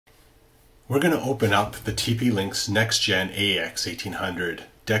We're going to open up the TP-Link's next-gen AX1800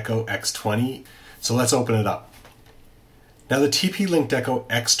 Deco X20, so let's open it up. Now the TP-Link Deco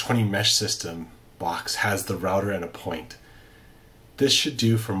X20 Mesh System box has the router and a point. This should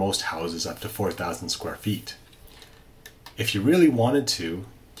do for most houses up to 4,000 square feet. If you really wanted to,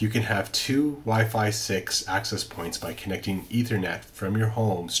 you can have two Wi-Fi 6 access points by connecting Ethernet from your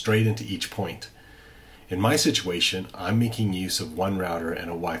home straight into each point. In my situation, I'm making use of one router and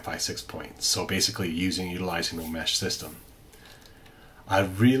a Wi-Fi 6 point, so basically utilizing the mesh system. I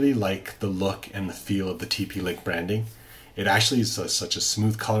really like the look and the feel of the TP-Link branding. It actually is such a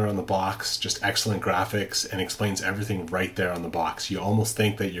smooth color on the box, just excellent graphics, and explains everything right there on the box. You almost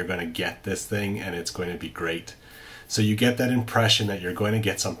think that you're going to get this thing and it's going to be great. So you get that impression that you're going to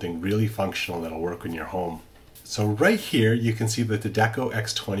get something really functional that'll work in your home. So right here you can see that the Deco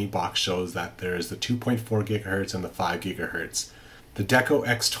X20 box shows that there is the 2.4 gigahertz and the 5 gigahertz. The Deco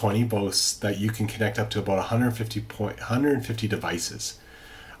X20 boasts that you can connect up to about 150 devices.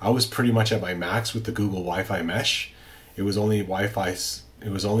 I was pretty much at my max with the Google WiFi Mesh. It was only a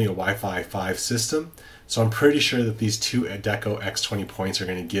Wi-Fi 5 system, so I'm pretty sure that these two Deco X20 points are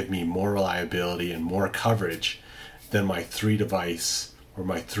going to give me more reliability and more coverage than my 3-device or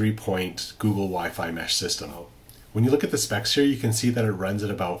my 3-point Google Wi-Fi Mesh system. When you look at the specs here, you can see that it runs at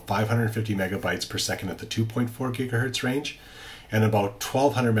about 550 megabytes per second at the 2.4 gigahertz range and about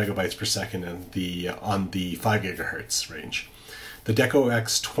 1200 megabytes per second on the 5 gigahertz range. The Deco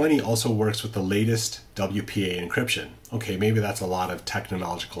X20 also works with the latest WPA encryption. Okay, maybe that's a lot of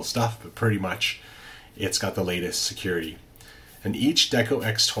technological stuff, but pretty much it's got the latest security. And each Deco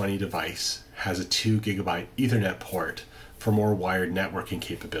X20 device has a 2 gigabyte Ethernet port for more wired networking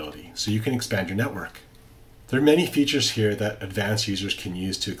capability, so you can expand your network. There are many features here that advanced users can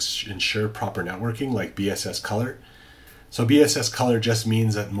use to ensure proper networking, like BSS Color. So BSS Color just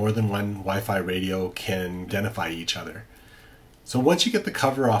means that more than one Wi-Fi radio can identify each other. So once you get the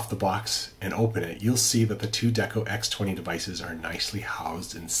cover off the box and open it, you'll see that the two Deco X20 devices are nicely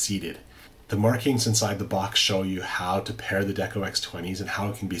housed and seated. The markings inside the box show you how to pair the Deco X20s and how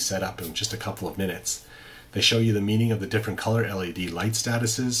it can be set up in just a couple of minutes. They show you the meaning of the different color LED light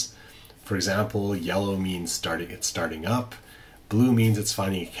statuses. For example, yellow means it's starting up, blue means it's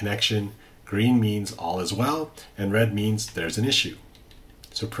finding a connection, green means all is well, and red means there's an issue.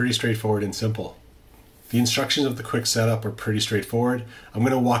 So pretty straightforward and simple. The instructions of the quick setup are pretty straightforward. I'm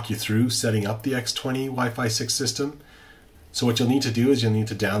going to walk you through setting up the X20 Wi-Fi 6 system. So what you'll need to do is you'll need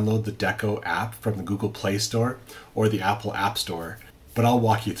to download the Deco app from the Google Play Store or the Apple App Store, but I'll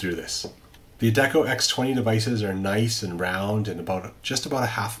walk you through this. The Deco X20 devices are nice and round and just about a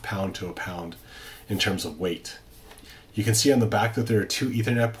half pound to a pound in terms of weight. You can see on the back that there are two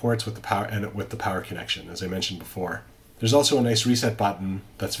Ethernet ports with the power connection, as I mentioned before. There's also a nice reset button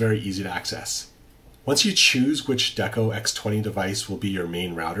that's very easy to access. Once you choose which Deco X20 device will be your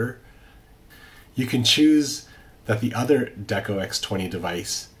main router, you can choose that the other Deco X20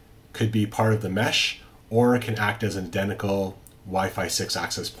 device could be part of the mesh or it can act as an identical Wi-Fi 6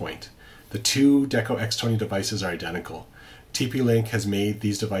 access point. The two Deco X20 devices are identical. TP-Link has made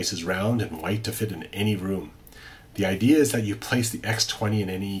these devices round and white to fit in any room. The idea is that you place the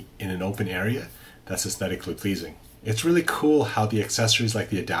X20 in an open area that's aesthetically pleasing. It's really cool how the accessories like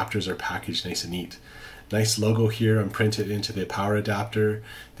the adapters are packaged nice and neat. Nice logo here imprinted into the power adapter.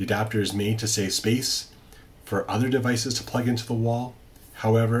 The adapter is made to save space for other devices to plug into the wall.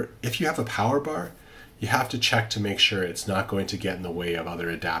 However, if you have a power bar, you have to check to make sure it's not going to get in the way of other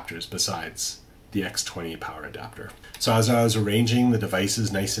adapters besides the X20 power adapter. So as I was arranging the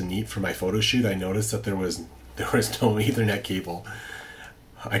devices nice and neat for my photo shoot, I noticed that there was no Ethernet cable.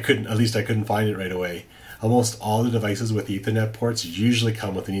 I couldn't find it right away. Almost all the devices with Ethernet ports usually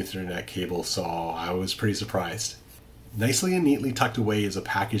come with an Ethernet cable, so I was pretty surprised. Nicely and neatly tucked away is a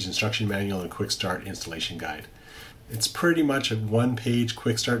package instruction manual and quick start installation guide. It's pretty much a one-page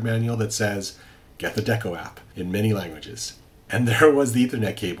quick start manual that says, get the Deco app in many languages. And there was the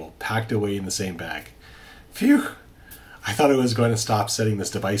Ethernet cable packed away in the same bag. Phew! I thought I was going to stop setting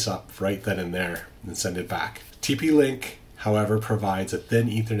this device up right then and there and send it back. TP-Link, however, provides a thin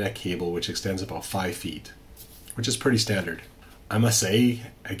Ethernet cable which extends about 5 feet, which is pretty standard. I must say,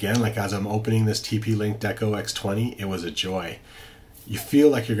 again, like as I'm opening this TP-Link Deco X20, it was a joy. You feel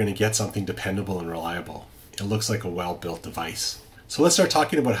like you're going to get something dependable and reliable. It looks like a well-built device. So let's start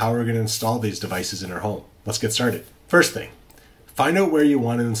talking about how we're going to install these devices in our home. Let's get started. First thing, find out where you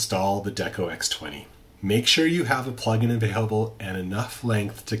want to install the Deco X20. Make sure you have a plug-in available and enough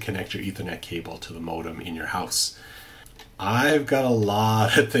length to connect your Ethernet cable to the modem in your house. I've got a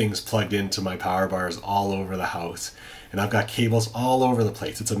lot of things plugged into my power bars all over the house, and I've got cables all over the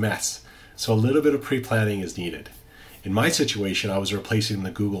place. It's a mess. So a little bit of pre-planning is needed. In my situation, I was replacing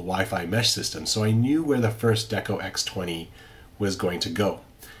the Google Wi-Fi Mesh system, so I knew where the first Deco X20 was going to go.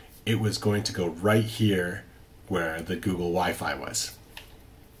 It was going to go right here where the Google Wi-Fi was.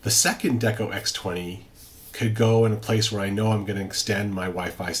 The second Deco X20 could go in a place where I know I'm going to extend my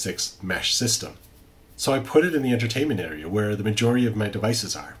Wi-Fi 6 mesh system. So I put it in the entertainment area where the majority of my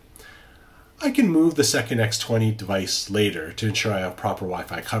devices are. I can move the second X20 device later to ensure I have proper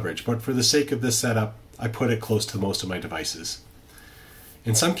Wi-Fi coverage, but for the sake of this setup, I put it close to most of my devices.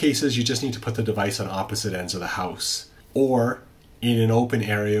 In some cases, you just need to put the device on opposite ends of the house, or in an open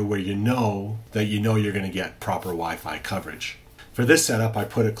area where you know you're going to get proper Wi-Fi coverage. For this setup, I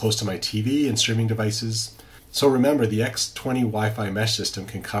put it close to my TV and streaming devices. So remember, the X20 Wi-Fi mesh system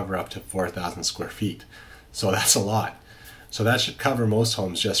can cover up to 4,000 square feet. So that's a lot. So that should cover most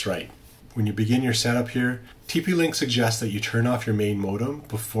homes just right. When you begin your setup here, TP-Link suggests that you turn off your main modem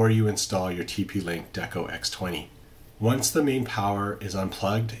before you install your TP-Link Deco X20. Once the main power is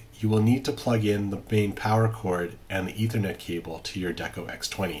unplugged, you will need to plug in the main power cord and the Ethernet cable to your Deco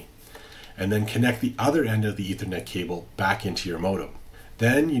X20, and then connect the other end of the Ethernet cable back into your modem.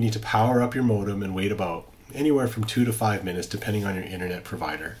 Then you need to power up your modem and wait about anywhere from 2 to 5 minutes, depending on your internet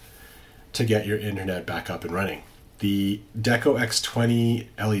provider, to get your internet back up and running. The Deco X20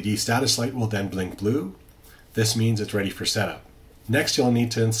 LED status light will then blink blue. This means it's ready for setup. Next, you'll need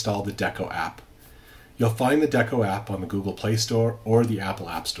to install the Deco app. You'll find the Deco app on the Google Play Store or the Apple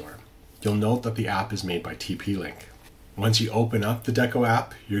App Store. You'll note that the app is made by TP-Link. Once you open up the Deco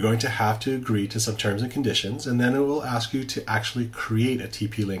app, you're going to have to agree to some terms and conditions, and then it will ask you to actually create a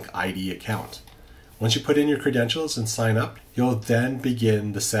TP-Link ID account. Once you put in your credentials and sign up, you'll then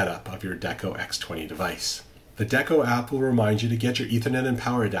begin the setup of your Deco X20 device. The Deco app will remind you to get your Ethernet and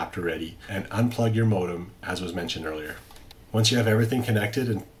power adapter ready and unplug your modem, as was mentioned earlier. Once you have everything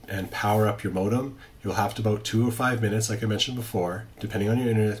connected and power up your modem, you'll have to about 2 or 5 minutes, like I mentioned before, depending on your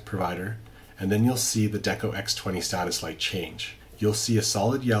internet provider, and then you'll see the Deco X20 status light change. You'll see a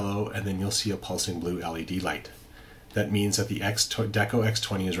solid yellow, and then you'll see a pulsing blue LED light. That means that the Deco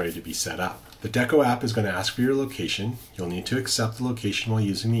X20 is ready to be set up. The Deco app is going to ask for your location. You'll need to accept the location while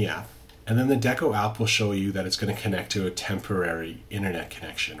using the app. And then the Deco app will show you that it's going to connect to a temporary internet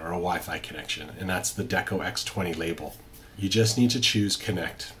connection or a Wi-Fi connection, and that's the Deco X20 label. You just need to choose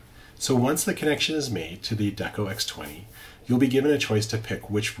Connect. So once the connection is made to the Deco X20, you'll be given a choice to pick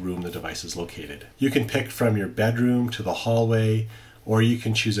which room the device is located. You can pick from your bedroom to the hallway, or you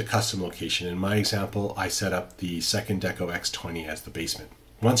can choose a custom location. In my example, I set up the second Deco X20 as the basement.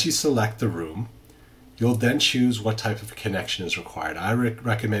 Once you select the room, you'll then choose what type of connection is required. I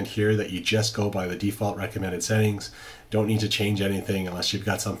recommend here that you just go by the default recommended settings. Don't need to change anything unless you've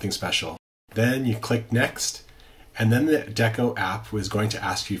got something special. Then you click Next, and then the Deco app is going to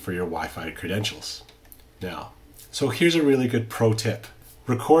ask you for your Wi-Fi credentials. Now, so here's a really good pro tip.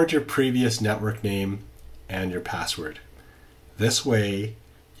 Record your previous network name and your password. This way,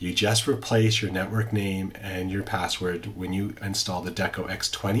 you just replace your network name and your password when you install the Deco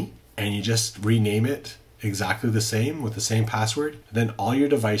X20, and you just rename it exactly the same with the same password. Then all your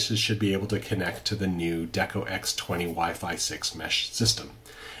devices should be able to connect to the new Deco X20 Wi-Fi 6 mesh system.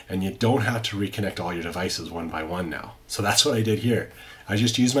 And you don't have to reconnect all your devices one by one now. So that's what I did here. I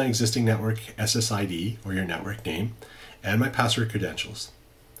just used my existing network SSID, or your network name, and my password credentials.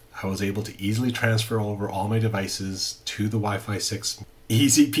 I was able to easily transfer over all my devices to the Wi-Fi 6.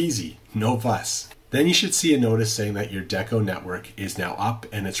 Easy peasy, no fuss. Then you should see a notice saying that your Deco network is now up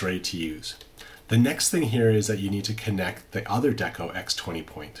and it's ready to use. The next thing here is that you need to connect the other Deco X20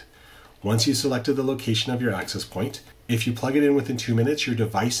 point. Once you've selected the location of your access point, if you plug it in within 2 minutes, your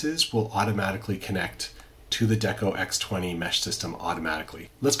devices will automatically connect to the Deco X20 mesh system automatically.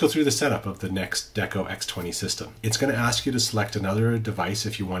 Let's go through the setup of the next Deco X20 system. It's going to ask you to select another device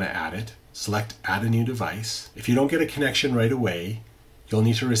if you want to add it. Select Add a New Device. If you don't get a connection right away, you'll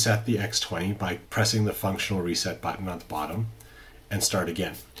need to reset the X20 by pressing the functional reset button on the bottom and start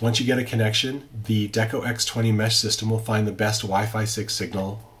again. Once you get a connection, the Deco X20 mesh system will find the best Wi-Fi 6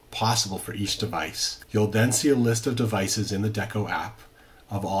 signal possible for each device. You'll then see a list of devices in the Deco app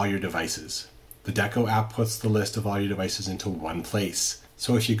of all your devices. The Deco app puts the list of all your devices into one place.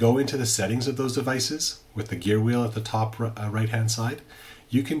 So if you go into the settings of those devices with the gear wheel at the top right hand side,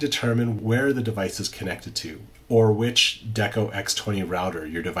 you can determine where the device is connected to or which Deco X20 router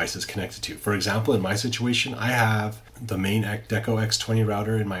your device is connected to. For example, in my situation, I have the main Deco X20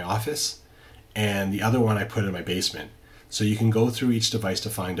 router in my office and the other one I put in my basement. So you can go through each device to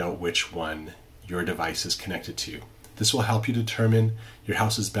find out which one your device is connected to. This will help you determine your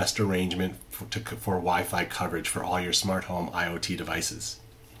house's best arrangement for Wi-Fi coverage for all your smart home IoT devices.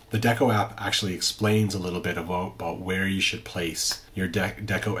 The Deco app actually explains a little bit about where you should place your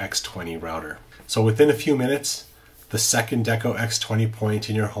Deco X20 router. So within a few minutes, the second Deco X20 point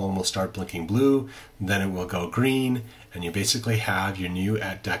in your home will start blinking blue, then it will go green, and you basically have your new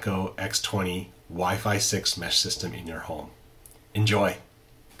Deco X20 Wi-Fi 6 mesh system in your home. Enjoy!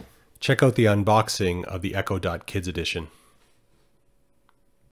 Check out the unboxing of the Echo.Kids edition.